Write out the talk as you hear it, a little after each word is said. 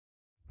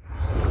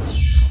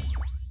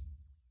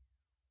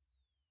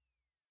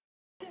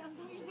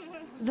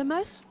The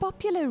most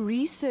popular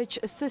research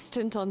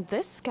assistant on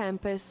this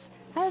campus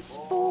has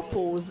 4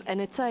 paws and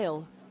a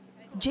tail.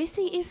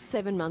 Jessie is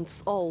 7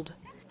 months old,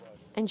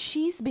 and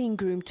she's being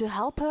groomed to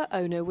help her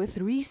owner with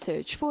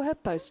research for her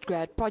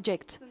postgrad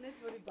project.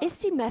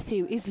 Esty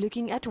Matthew is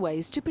looking at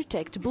ways to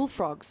protect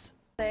bullfrogs.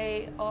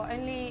 They are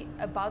only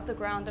above the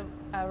ground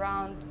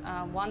around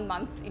 1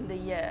 month in the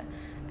year,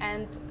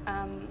 and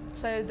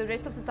so the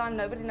rest of the time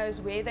nobody knows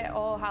where they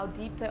are, how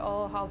deep they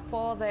are, how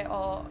far they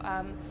are,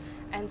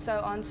 and so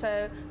on.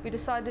 So we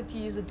decided to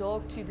use a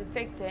dog to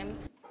detect them.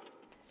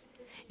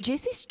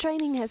 Jessie's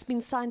training has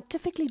been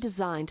scientifically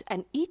designed,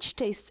 and each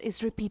test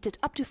is repeated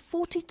up to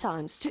 40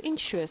 times to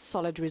ensure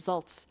solid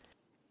results.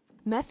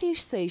 Matthew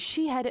says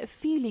she had a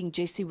feeling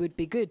Jessie would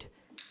be good,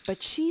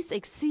 but she's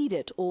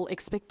exceeded all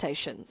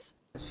expectations.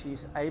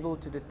 She's able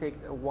to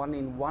detect a 1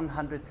 in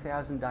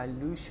 100,000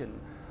 dilution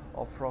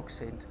of frog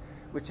scent,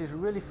 which is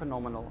really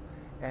phenomenal.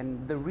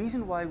 And the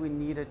reason why we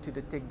needed to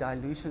detect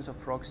dilutions of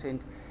frog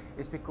scent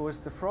is because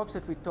the frogs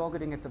that we're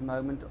targeting at the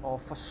moment are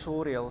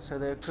fossorial, so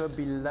they occur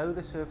below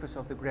the surface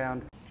of the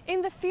ground.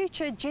 In the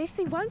future,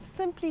 Jessie won't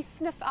simply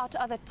sniff out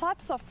other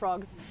types of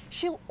frogs.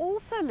 She'll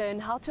also learn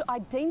how to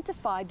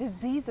identify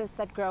diseases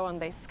that grow on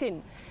their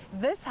skin.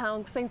 This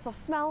hound's sense of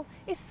smell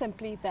is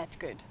simply that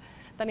good.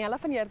 Daniela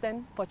van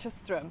Heerden,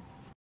 Potchefstroom.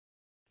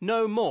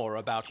 Know more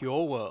about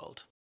your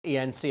world.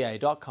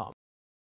 eNCA.com